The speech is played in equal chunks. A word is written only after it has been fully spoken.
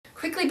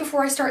Quickly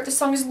before I start, the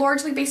song is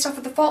largely based off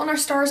of The Fault in Our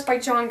Stars by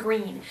John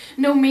Green.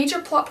 No major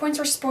plot points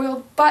are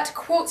spoiled, but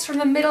quotes from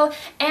the middle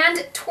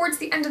and towards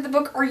the end of the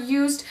book are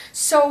used,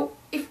 so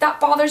if that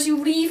bothers you,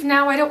 leave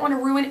now. I don't want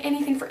to ruin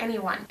anything for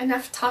anyone.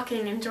 Enough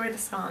talking, enjoy the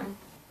song.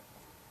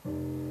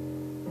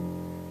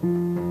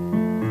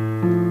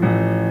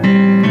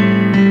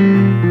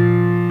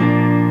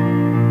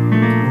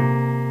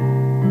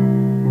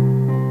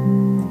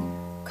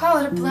 Call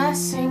it a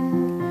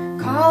blessing,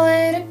 call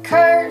it a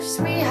curse.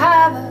 We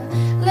have a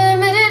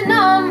limited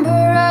number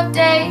of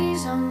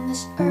days on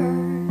this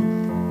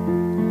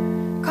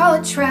earth. Call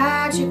it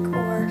tragic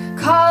or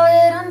call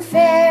it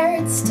unfair,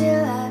 it's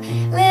still a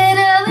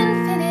little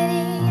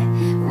infinity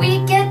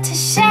we get to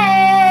share.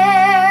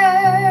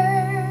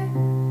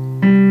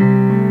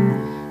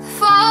 The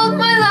fault,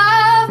 my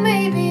love,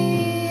 may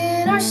be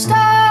in our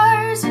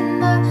stars, in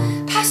the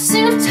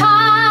passing of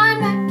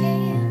time that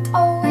can't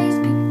always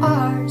be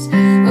ours.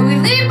 Will we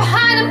leave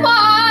behind a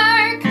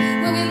mark?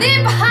 Will we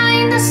leave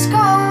behind a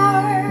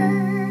scar?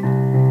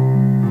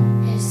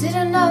 Is it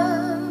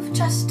enough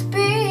just to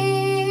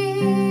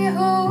be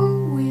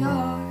who we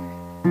are?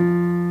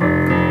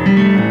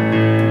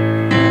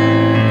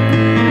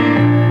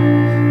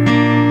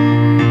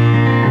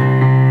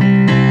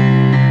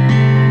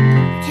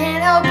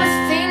 Can't help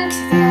but think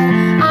that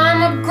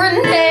I'm a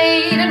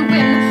grenade, and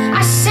when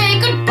I say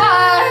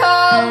goodbye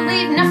I'll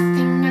leave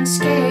nothing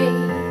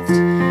unscathed.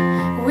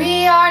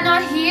 We are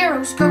not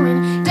heroes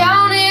going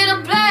down in a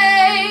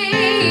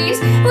blaze.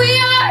 We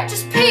are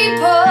just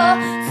people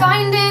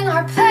finding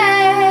our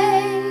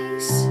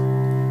place.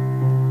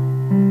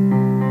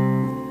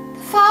 The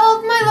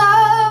fault, my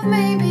love,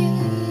 may be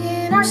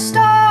in our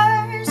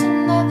stars,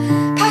 in the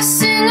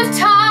passing of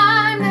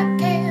time that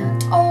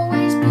can't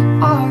always be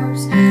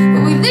ours.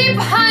 Will we leave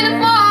behind a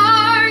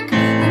mark?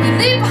 Will we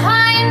leave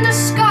behind a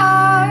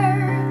scar?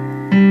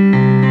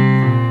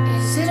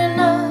 Is it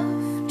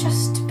enough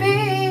just to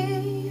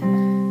be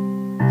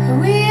who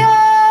we are?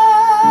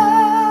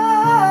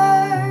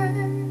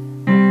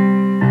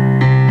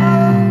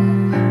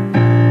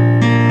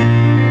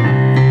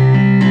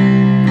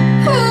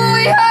 Who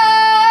we are.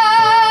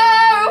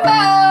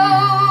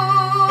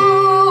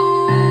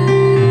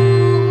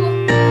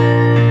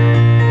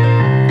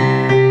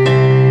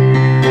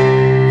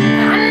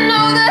 I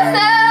know that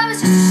love is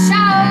just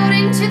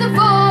shouting to the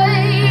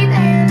void,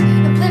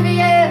 and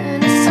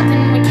oblivion is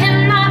something we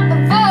cannot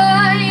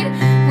avoid.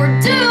 We're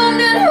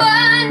doomed, and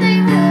one day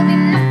we'll be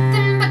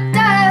nothing but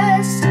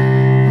dust.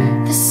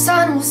 The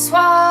sun will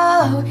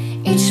swallow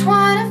each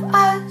one of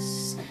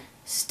us.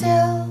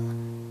 Still,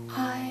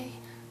 I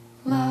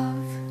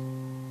love.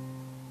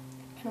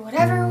 And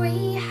whatever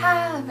we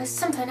have is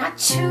something I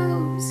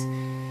choose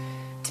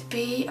to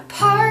be a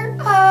part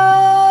of.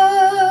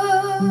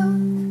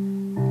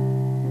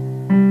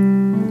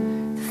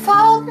 The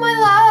fault, my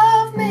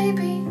love, may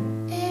be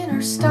in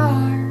our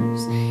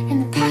stars, in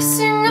the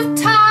passing of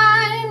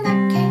time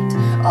that can't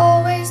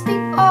always be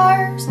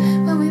ours.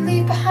 Will we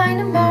leave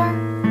behind a mark?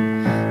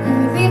 Will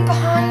we leave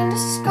behind a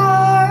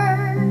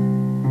scar?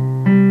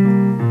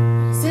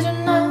 Is it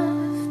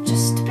enough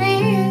just to be?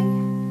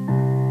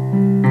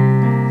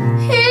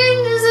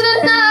 Is it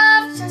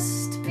enough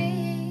just to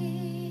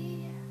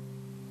be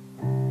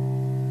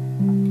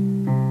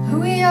who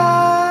we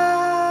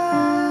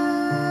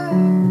are?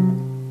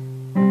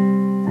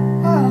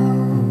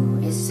 Oh,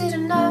 is it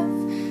enough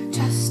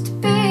just to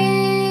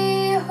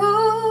be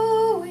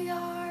who we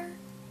are?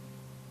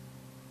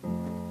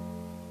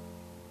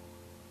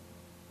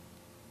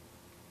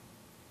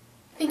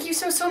 Thank you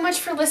so much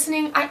for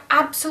listening. I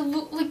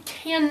absolutely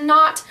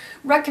cannot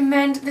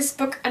recommend this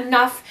book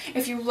enough.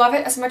 If you love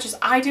it as much as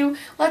I do,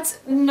 let's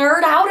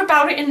nerd out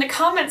about it in the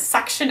comments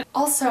section.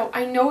 Also,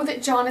 I know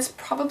that John is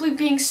probably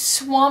being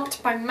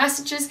swamped by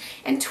messages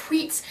and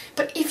tweets,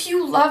 but if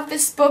you love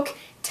this book,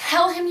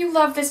 tell him you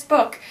love this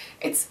book.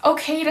 It's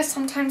okay to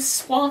sometimes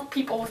swamp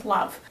people with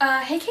love.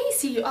 Hey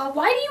Casey,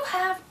 why do you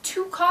have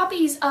 2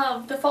 copies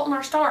of The Fault in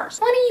Our Stars?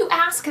 Why do you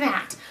ask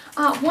that?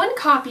 One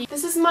copy,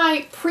 this is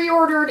my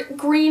pre-ordered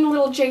green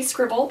little J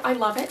scribble. I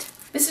love it.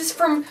 This is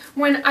from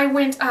when I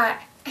went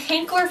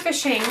hankler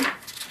fishing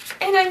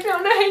and I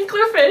found a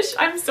hanklerfish.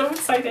 I'm so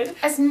excited.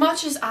 As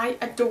much as I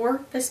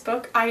adore this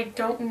book, I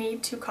don't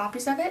need 2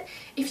 copies of it.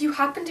 If you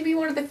happen to be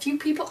one of the few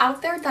people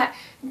out there that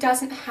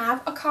doesn't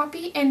have a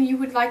copy and you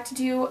would like to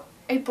do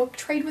a book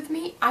trade with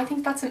me, I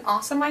think that's an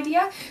awesome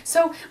idea.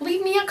 So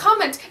leave me a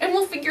comment and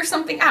we'll figure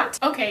something out.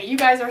 Okay, you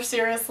guys are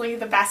seriously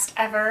the best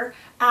ever.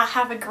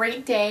 Have a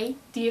great day.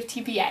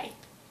 DFTBA.